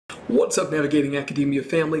What's up, Navigating Academia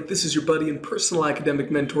family? This is your buddy and personal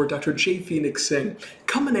academic mentor, Dr. J. Phoenix Singh,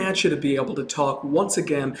 coming at you to be able to talk once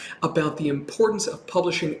again about the importance of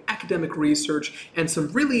publishing academic research and some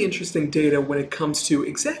really interesting data when it comes to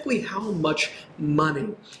exactly how much money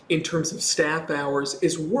in terms of staff hours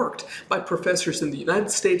is worked by professors in the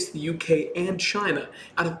United States, the UK, and China.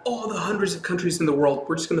 Out of all the hundreds of countries in the world,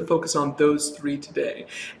 we're just going to focus on those three today.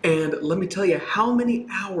 And let me tell you, how many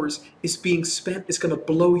hours is being spent is going to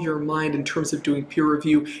blow your mind in terms of doing peer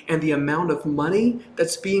review and the amount of money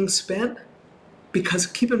that's being spent. Because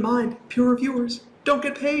keep in mind, peer reviewers don't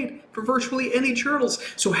get paid for virtually any journals.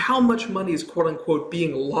 So how much money is quote unquote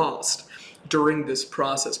being lost during this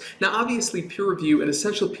process? Now, obviously, peer review, an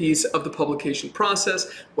essential piece of the publication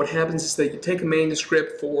process. What happens is that you take a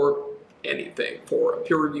manuscript for anything, for a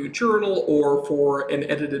peer-reviewed journal or for an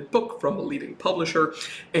edited book from a leading publisher,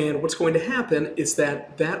 and what's going to happen is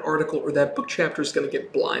that that article or that book chapter is going to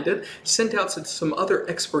get blinded, sent out to some other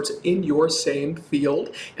experts in your same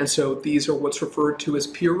field, and so these are what's referred to as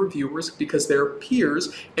peer reviewers because they're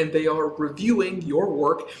peers and they are reviewing your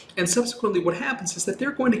work, and subsequently what happens is that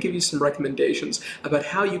they're going to give you some recommendations about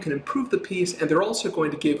how you can improve the piece, and they're also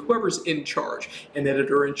going to give whoever's in charge, an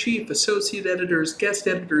editor-in-chief, associate editors, guest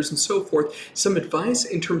editors, and so forth, some advice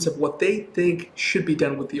in terms of what they think should be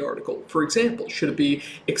done with the article. For example, should it be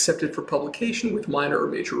accepted for publication with minor or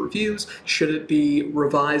major reviews? Should it be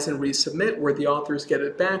revised and resubmit where the authors get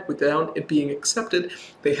it back without it being accepted?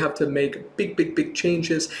 They have to make big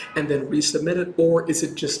changes and then resubmit it, or is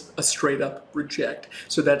it just a straight up reject?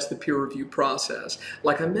 So that's the peer review process.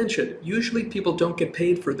 Like I mentioned, usually people don't get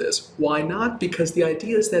paid for this. Why not? Because the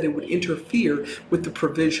idea is that it would interfere with the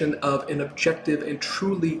provision of an objective and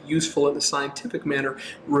truly useful in a scientific manner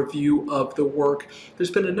review of the work. There's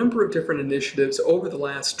been a number of different initiatives over the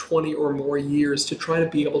last 20 or more years to try to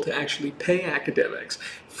be able to actually pay academics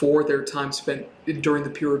for their time spent during the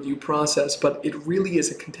peer review process, but it really is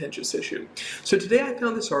a contentious issue. So today I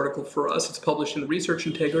found this article for us. It's published in Research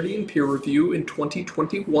Integrity and Peer Review in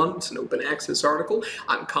 2021. It's an open access article.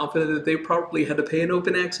 I'm confident that they probably had to pay an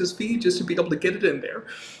open access fee just to be able to get it in there.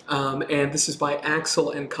 And this is by Axel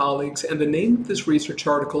and colleagues, and the name of this research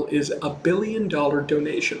article is $1 billion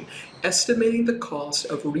donation, estimating the cost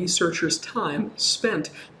of researchers' time spent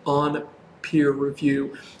on peer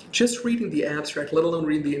review. Just reading the abstract, let alone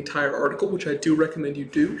reading the entire article, which I do recommend you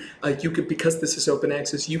do, you could, because this is open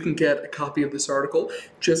access, you can get a copy of this article.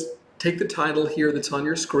 Just take the title here that's on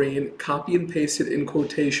your screen, copy and paste it in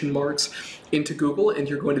quotation marks into Google, and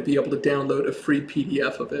you're going to be able to download a free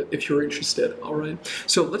PDF of it if you're interested, all right?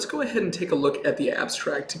 So let's go ahead and take a look at the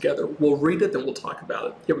abstract together. We'll read it, then we'll talk about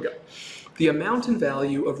it. Here we go. The amount and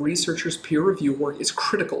value of researchers' peer review work is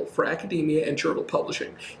critical for academia and journal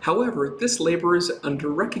publishing. However, this labor is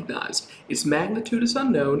under-recognized, its magnitude is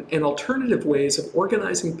unknown, and alternative ways of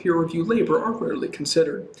organizing peer review labor are rarely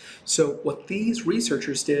considered. So what these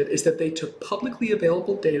researchers did is that they took publicly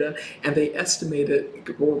available data and they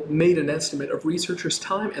estimated or made an estimate of researchers'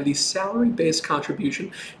 time and the salary-based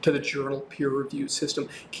contribution to the journal peer review system.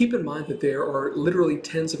 Keep in mind that there are literally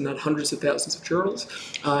tens, if not hundreds of thousands of journals,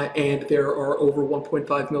 and there are over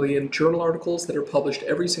 1.5 million journal articles that are published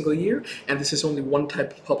every single year, and this is only one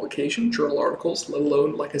type of publication, journal articles, let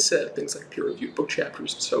alone, like I said, things like peer-reviewed book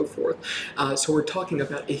chapters and so forth. So we're talking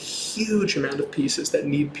about a huge amount of pieces that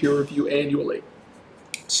need peer review annually.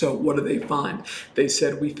 So what do they find? They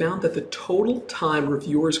said, we found that the total time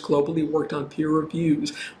reviewers globally worked on peer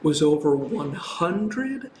reviews was over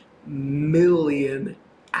 100 million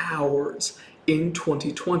hours in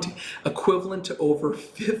 2020, equivalent to over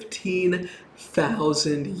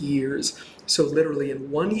 15,000 years. So literally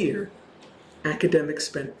in 1 year, academics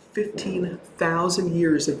spent 15,000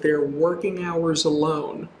 years of their working hours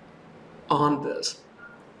alone on this.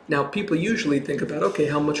 Now, people usually think about, okay,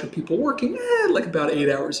 how much are people working? Like about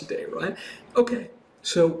 8 hours a day, right? Okay,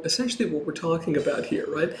 so essentially what we're talking about here,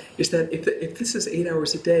 right, is that if this is 8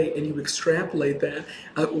 hours a day and you extrapolate that,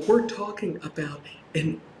 we're talking about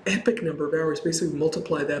an epic number of hours. Basically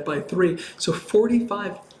multiply that by 3, so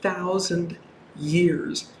 45,000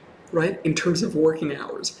 years, right, in terms of working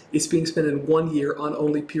hours is being spent in 1 year on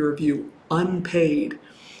only peer review, unpaid.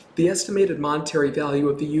 The estimated monetary value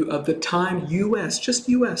of the time just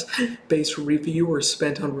US-based reviewers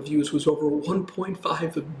spent on reviews was over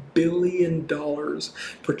 $1.5 billion.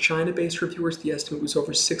 For China-based reviewers, the estimate was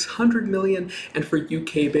over 600 million, and for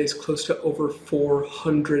UK-based, close to over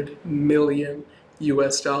 400 million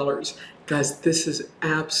US dollars. Guys, this is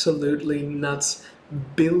absolutely nuts.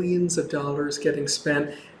 Billions of dollars getting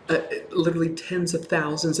spent literally tens of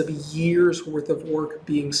thousands of years worth of work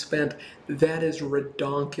being spent. That is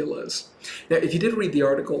redonkulous. Now, if you did read the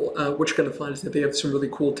article, what you're going to find is that they have some really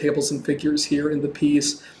cool tables and figures here in the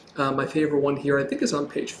piece. My favorite one here, I think, is on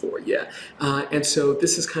page 4. Yeah, and so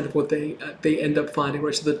this is kind of what they end up finding,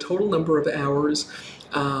 right? So the total number of hours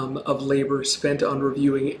of labor spent on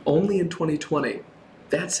reviewing only in 2020.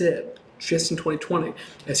 That's it. Just in 2020,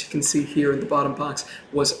 as you can see here in the bottom box,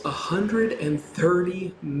 was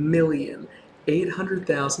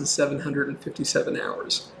 130,800,757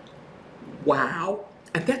 hours. Wow.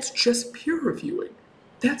 And that's just peer reviewing.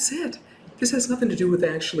 That's it. This has nothing to do with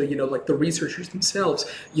actually, like the researchers themselves,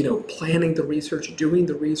 planning the research, doing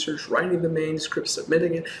the research, writing the manuscript,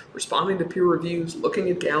 submitting it, responding to peer reviews, looking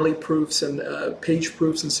at galley proofs and page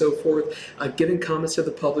proofs and so forth, giving comments to the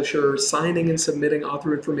publisher, signing and submitting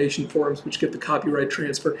author information forms, which get the copyright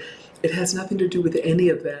transfer. It has nothing to do with any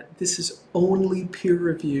of that. This is only peer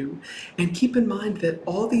review. And keep in mind that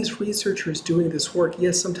all these researchers doing this work,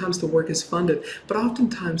 yes, sometimes the work is funded, but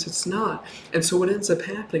oftentimes it's not. And so what ends up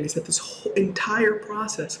happening is that this whole entire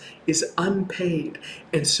process is unpaid.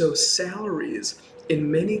 And so salaries, in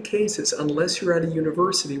many cases, unless you're at a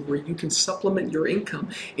university where you can supplement your income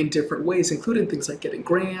in different ways, including things like getting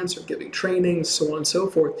grants or giving trainings, so on and so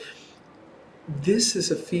forth, this is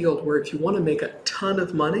a field where if you want to make a ton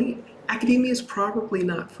of money, academia is probably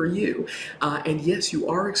not for you. And yes, you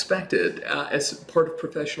are expected as part of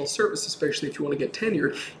professional service, especially if you want to get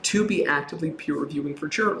tenure, to be actively peer reviewing for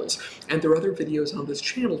journals. And there are other videos on this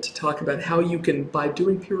channel to talk about how you can, by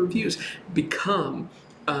doing peer reviews, become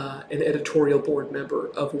an editorial board member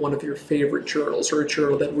of one of your favorite journals, or a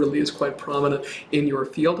journal that really is quite prominent in your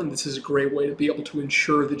field. And this is a great way to be able to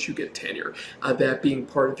ensure that you get tenure, that being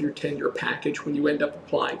part of your tenure package when you end up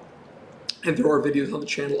applying. And there are videos on the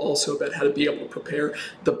channel also about how to be able to prepare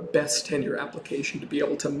the best tenure application to be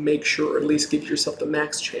able to make sure, or at least give yourself the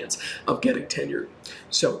max chance of getting tenure.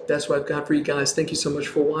 So that's what I've got for you guys. Thank you so much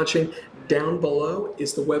for watching. Down below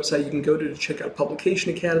is the website you can go to check out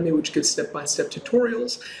Publication Academy, which gives step-by-step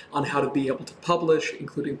tutorials on how to be able to publish,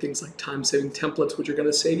 including things like time-saving templates, which are going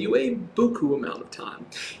to save you a buku amount of time.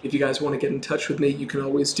 If you guys want to get in touch with me, you can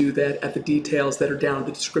always do that at the details that are down in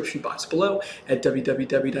the description box below at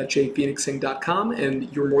www.jphoenixsing.com,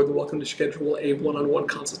 and you're more than welcome to schedule a one-on-one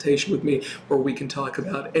consultation with me where we can talk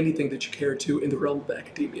about anything that you care to in the realm of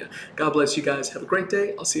academia. God bless you guys. Have a great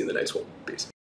day. I'll see you in the next one. Peace.